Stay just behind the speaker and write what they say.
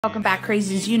Welcome back,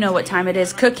 crazies. You know what time it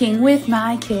is. Cooking with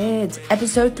my kids,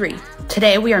 episode 3.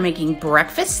 Today we are making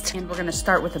breakfast and we're going to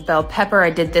start with a bell pepper. I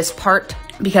did this part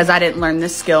because I didn't learn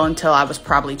this skill until I was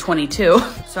probably 22.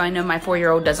 So I know my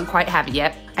 4-year-old doesn't quite have it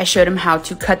yet. I showed him how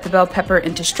to cut the bell pepper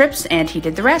into strips and he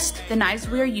did the rest. The knives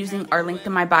we are using are linked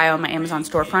in my bio on my Amazon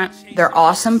storefront. They're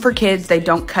awesome for kids. They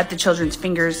don't cut the children's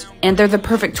fingers and they're the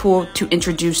perfect tool to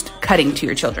introduce cutting to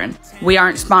your children. We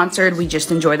aren't sponsored. We just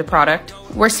enjoy the product.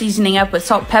 We're seasoning up with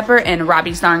salt, pepper, and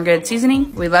Robbie's Darn Good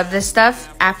seasoning. We love this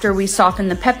stuff. After we softened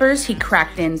the peppers, he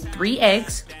cracked in 3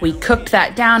 eggs. We cooked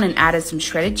that down and added some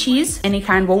shredded cheese. Any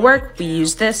kind will work. We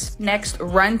use this. Next,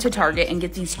 run to Target and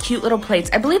get these cute little plates.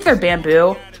 I believe they're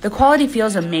bamboo. The quality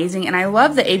feels amazing, and I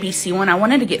love the ABC one. I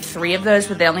wanted to get 3 of those,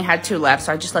 but they only had 2 left,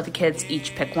 so I just let the kids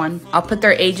each pick one. I'll put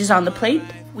their ages on the plate.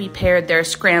 We paired their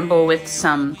scramble with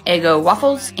some Eggo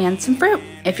waffles and some fruit.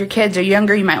 If your kids are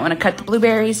younger, you might want to cut the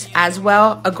blueberries as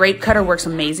well. A grape cutter works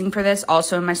amazing for this,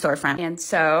 also in my storefront. And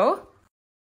so